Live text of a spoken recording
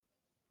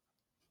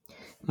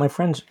My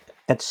friends,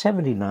 at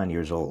 79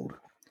 years old,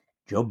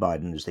 Joe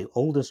Biden is the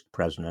oldest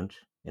president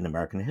in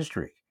American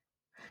history.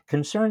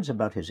 Concerns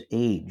about his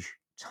age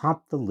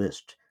top the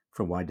list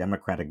for why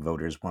Democratic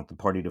voters want the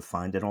party to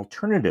find an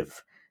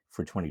alternative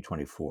for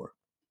 2024.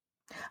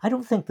 I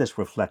don't think this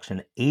reflects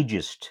an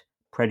ageist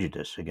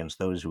prejudice against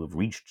those who have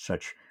reached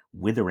such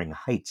withering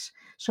heights,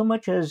 so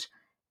much as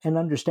an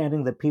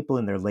understanding that people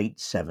in their late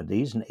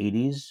 70s and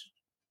 80s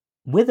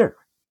wither.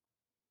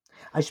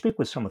 I speak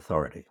with some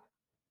authority.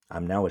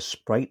 I'm now a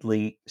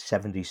sprightly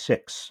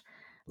 76,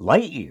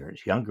 light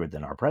years younger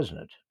than our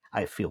president.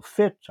 I feel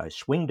fit, I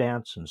swing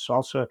dance and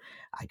salsa,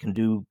 I can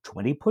do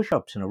 20 push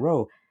ups in a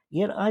row,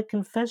 yet I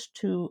confess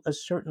to a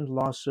certain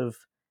loss of,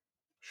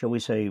 shall we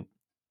say,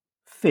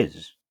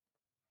 fizz.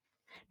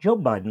 Joe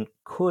Biden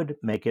could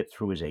make it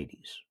through his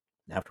 80s.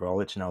 After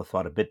all, it's now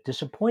thought a bit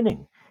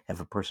disappointing if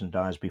a person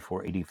dies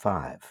before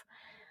 85.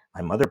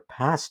 My mother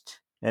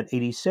passed at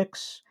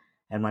 86,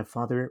 and my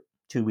father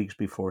 2 weeks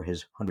before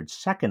his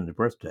 102nd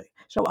birthday.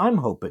 So I'm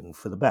hoping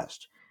for the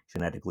best,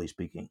 genetically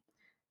speaking.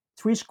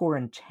 Threescore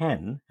and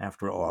ten,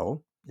 after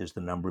all, is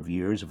the number of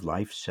years of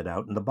life set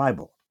out in the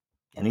Bible.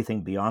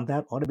 Anything beyond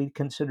that ought to be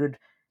considered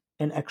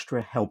an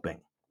extra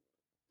helping.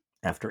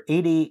 After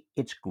 80,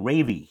 it's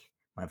gravy,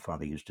 my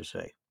father used to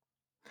say.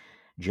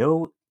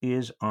 Joe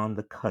is on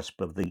the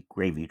cusp of the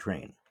gravy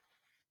train.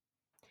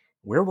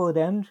 Where will it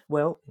end?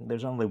 Well,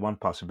 there's only one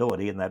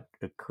possibility, and that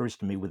occurs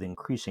to me with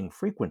increasing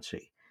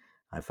frequency.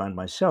 I find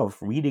myself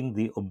reading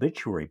the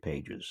obituary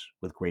pages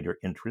with greater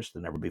interest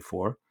than ever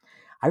before.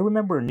 I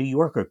remember a New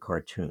Yorker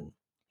cartoon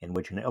in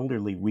which an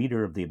elderly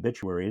reader of the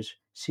obituaries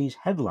sees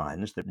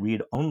headlines that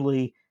read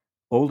only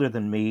older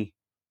than me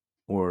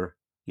or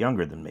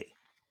younger than me.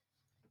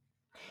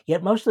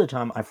 Yet most of the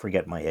time, I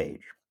forget my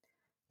age.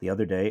 The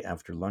other day,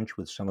 after lunch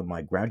with some of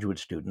my graduate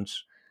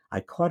students,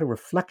 I caught a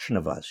reflection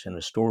of us in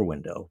a store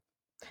window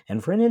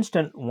and for an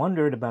instant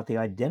wondered about the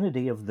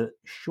identity of the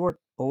short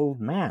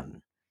old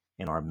man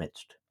in our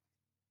midst.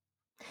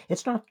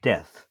 It's not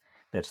death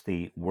that's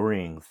the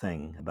worrying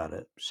thing about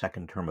a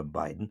second term of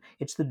Biden,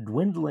 it's the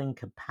dwindling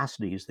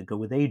capacities that go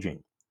with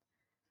aging.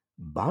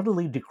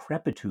 Bodily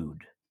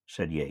decrepitude,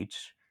 said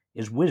Yeats,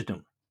 is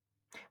wisdom.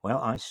 Well,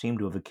 I seem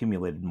to have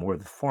accumulated more of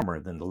the former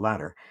than the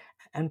latter,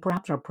 and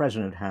perhaps our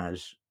president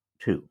has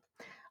too.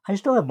 I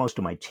still have most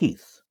of my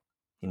teeth,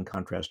 in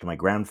contrast to my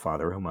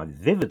grandfather, whom I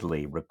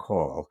vividly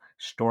recall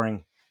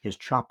storing his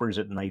choppers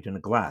at night in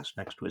a glass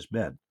next to his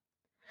bed.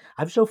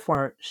 I've so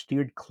far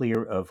steered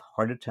clear of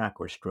heart attack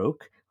or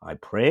stroke. I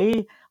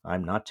pray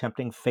I'm not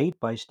tempting fate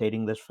by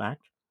stating this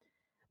fact.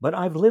 But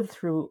I've lived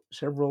through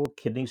several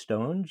kidney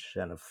stones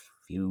and a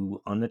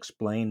few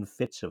unexplained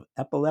fits of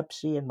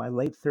epilepsy in my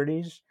late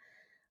 30s.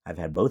 I've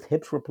had both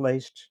hips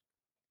replaced,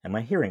 and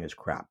my hearing is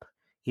crap.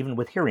 Even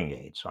with hearing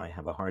aids, I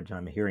have a hard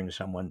time hearing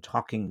someone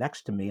talking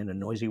next to me in a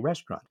noisy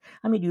restaurant.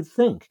 I mean, you'd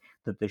think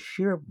that the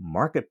sheer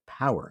market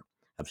power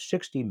of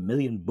 60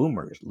 million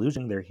boomers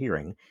losing their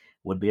hearing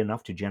would be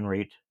enough to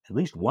generate at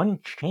least one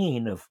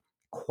chain of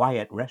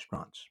quiet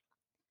restaurants.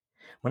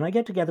 When I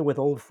get together with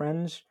old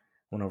friends,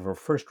 one of our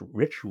first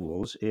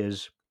rituals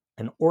is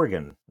an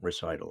organ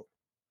recital.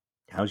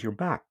 How's your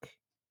back?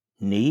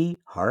 Knee,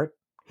 heart,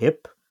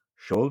 hip,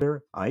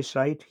 shoulder,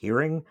 eyesight,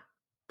 hearing,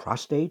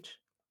 prostate,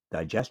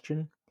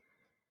 digestion?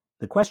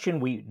 The question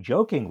we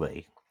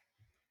jokingly,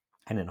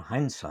 and in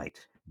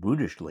hindsight,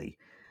 brutishly,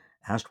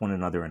 asked one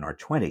another in our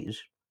 20s,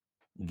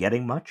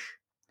 getting much,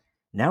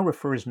 now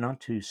refers not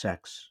to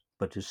sex,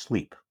 but to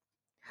sleep.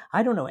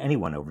 I don't know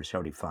anyone over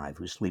 75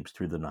 who sleeps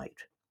through the night.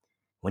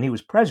 When he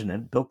was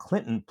president, Bill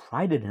Clinton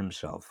prided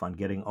himself on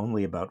getting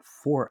only about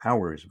 4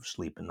 hours of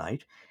sleep a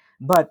night,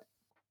 but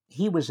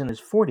he was in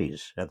his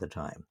 40s at the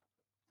time.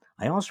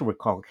 I also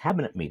recall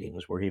cabinet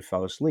meetings where he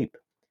fell asleep.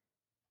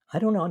 I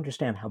don't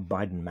understand how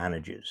Biden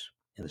manages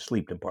in the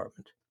sleep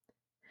department.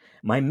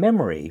 My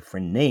memory for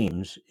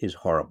names is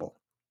horrible.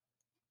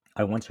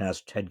 I once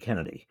asked Ted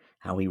Kennedy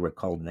how he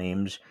recalled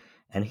names,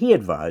 and he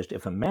advised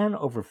if a man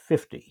over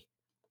 50,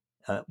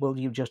 well,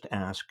 you just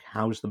ask,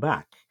 how's the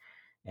back?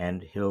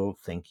 And he'll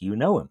think you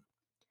know him.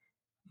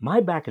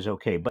 My back is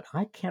okay, but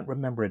I can't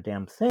remember a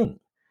damn thing,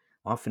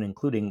 often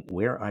including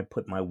where I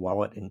put my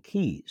wallet and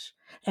keys,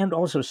 and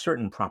also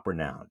certain proper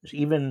nouns,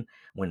 even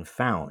when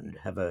found,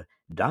 have a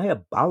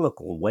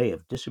diabolical way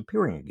of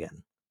disappearing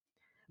again.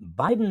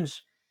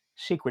 Biden's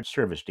Secret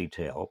Service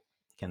detail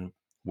can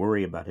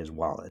worry about his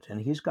wallet,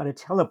 and he's got a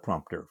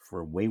teleprompter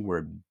for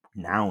wayward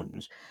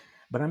nouns,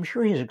 but I'm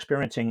sure he's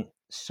experiencing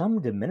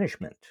some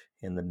diminishment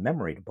in the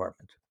memory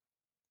department.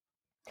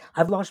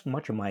 I've lost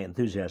much of my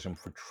enthusiasm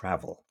for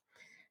travel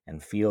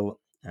and feel,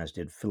 as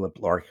did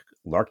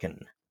Larkin,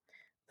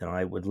 that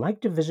I would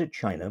like to visit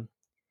China,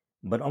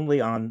 but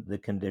only on the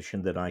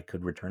condition that I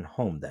could return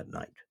home that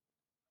night.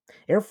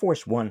 Air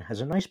Force One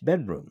has a nice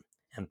bedroom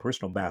and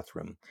personal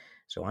bathroom,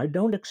 so I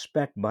don't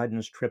expect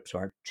Biden's trips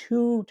are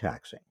too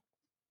taxing.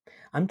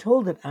 I'm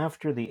told that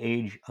after the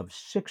age of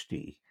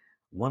 60,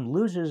 one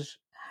loses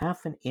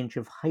half an inch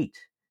of height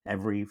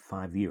every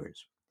 5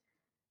 years.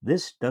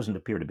 This doesn't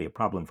appear to be a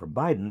problem for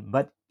Biden,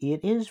 but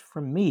it is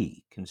for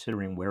me,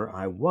 considering where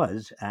I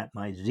was at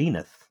my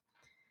zenith.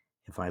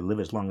 If I live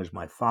as long as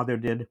my father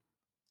did,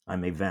 I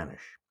may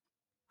vanish.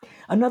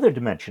 Another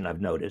dimension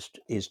I've noticed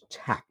is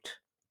tact.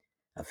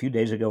 A few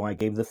days ago, I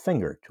gave the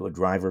finger to a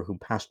driver who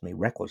passed me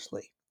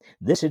recklessly.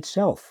 This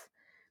itself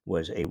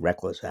was a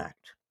reckless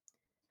act.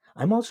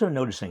 I'm also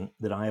noticing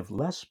that I have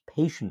less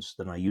patience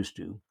than I used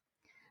to,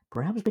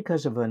 perhaps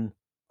because of an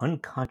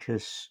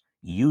unconscious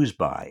use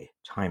by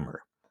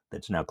timer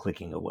that's now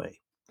clicking away.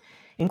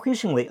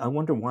 Increasingly, I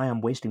wonder why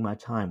I'm wasting my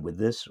time with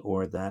this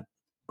or that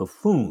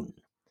buffoon,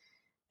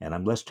 and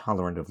I'm less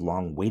tolerant of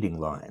long waiting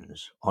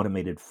lines,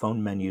 automated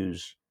phone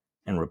menus,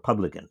 and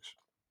Republicans.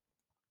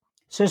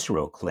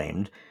 Cicero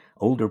claimed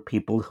older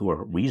people who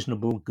are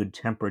reasonable,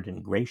 good-tempered,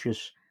 and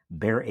gracious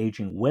bear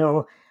aging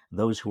well.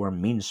 Those who are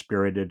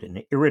mean-spirited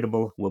and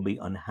irritable will be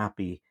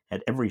unhappy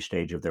at every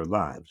stage of their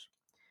lives.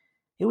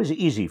 It was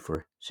easy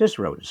for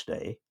Cicero to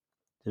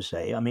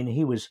say. I mean,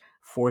 he was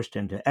forced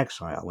into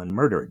exile and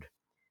murdered.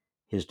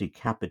 His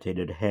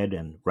decapitated head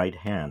and right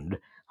hand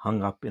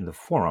hung up in the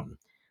Forum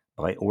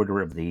by order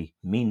of the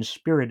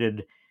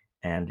mean-spirited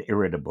and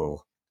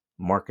irritable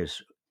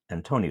Marcus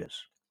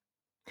Antonius.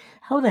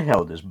 How the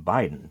hell does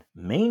Biden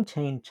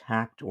maintain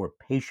tact or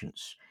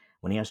patience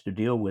when he has to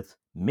deal with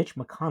Mitch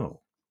McConnell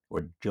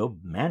or Joe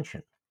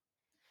Manchin?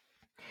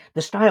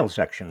 The style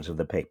sections of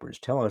the papers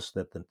tell us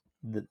that the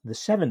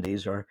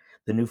 70s are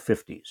the new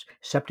 50s.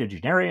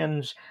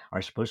 Septuagenarians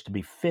are supposed to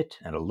be fit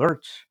and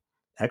alert,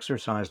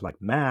 exercise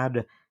like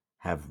mad,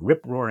 have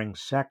rip-roaring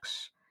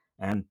sex,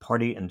 and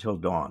party until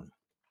dawn.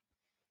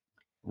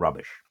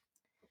 Rubbish.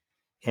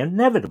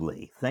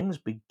 Inevitably, things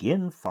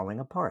begin falling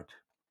apart.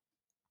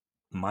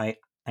 My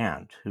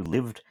aunt, who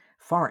lived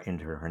far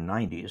into her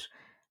 90s,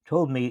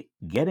 told me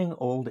getting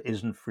old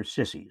isn't for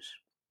sissies.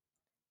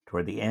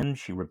 Toward the end,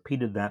 she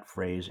repeated that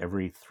phrase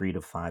every 3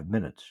 to 5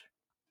 minutes.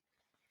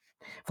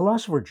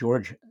 Philosopher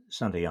George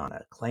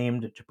Santayana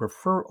claimed to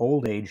prefer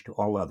old age to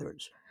all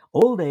others.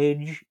 Old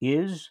age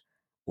is,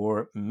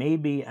 or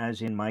maybe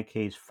as in my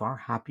case, far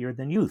happier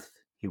than youth,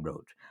 he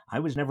wrote. I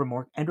was never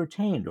more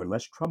entertained or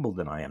less troubled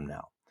than I am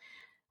now.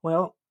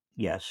 Well,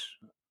 yes,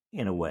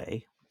 in a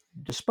way.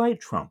 Despite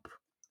Trump,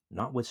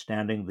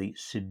 notwithstanding the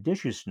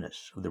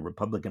seditiousness of the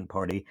Republican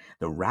Party,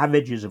 the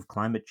ravages of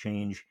climate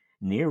change,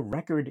 near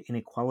record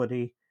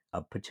inequality,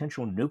 a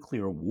potential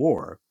nuclear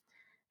war,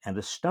 and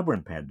a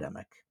stubborn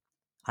pandemic,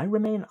 I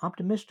remain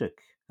optimistic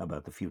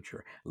about the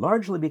future,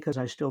 largely because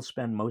I still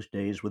spend most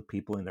days with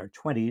people in their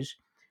 20s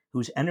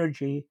whose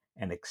energy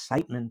and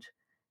excitement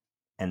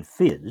and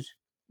fizz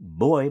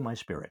buoy my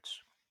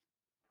spirits.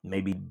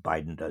 Maybe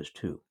Biden does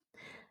too.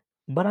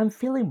 But I'm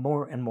feeling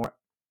more and more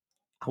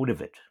out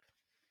of it.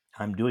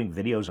 I'm doing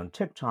videos on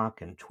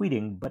TikTok and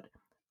tweeting, but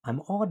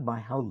I'm awed by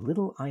how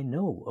little I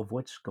know of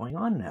what's going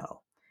on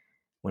now.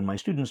 When my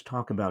students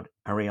talk about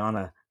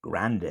Ariana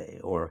Grande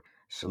or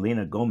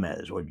Selena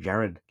Gomez or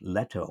Jared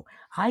Leto,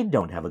 I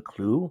don't have a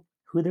clue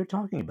who they're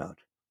talking about.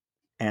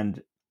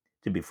 And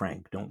to be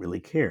frank, don't really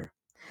care.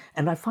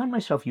 And I find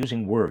myself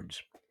using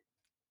words,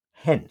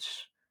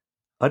 hence,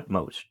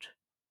 utmost,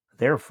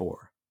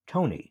 therefore,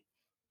 Tony,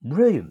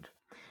 brilliant,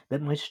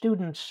 that my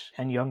students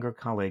and younger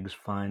colleagues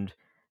find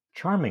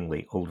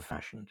charmingly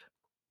old-fashioned.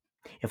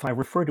 If I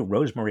refer to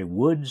Rosemary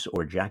Woods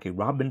or Jackie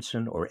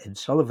Robinson or Ed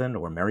Sullivan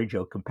or Mary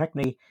Jo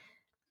Kopechne,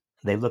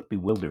 they look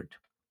bewildered.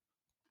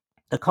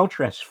 The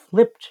culture has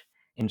flipped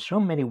in so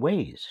many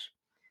ways.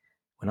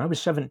 When I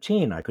was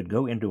 17, I could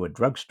go into a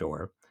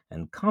drugstore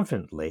and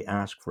confidently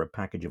ask for a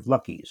package of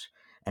Luckies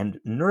and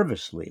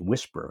nervously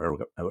whisper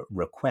a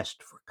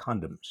request for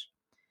condoms.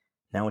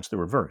 Now it's the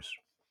reverse.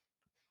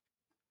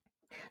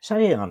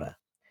 Sayana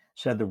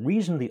said the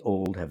reason the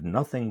old have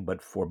nothing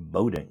but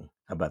foreboding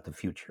about the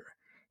future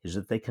is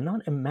that they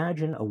cannot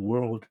imagine a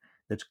world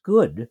that's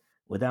good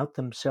without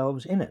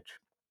themselves in it.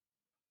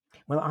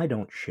 Well, I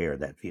don't share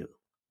that view.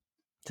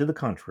 To the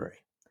contrary,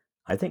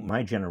 I think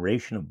my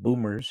generation of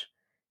boomers,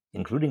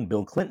 including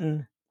Bill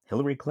Clinton,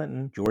 Hillary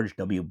Clinton, George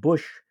W.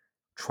 Bush,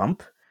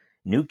 Trump,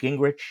 Newt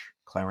Gingrich,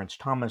 Clarence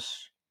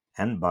Thomas,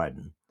 and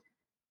Biden,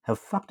 have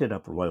fucked it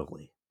up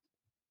royally.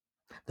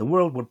 The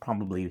world would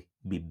probably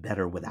be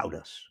better without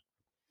us.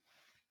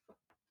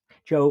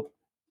 Joe,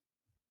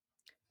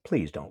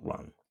 please don't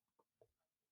run.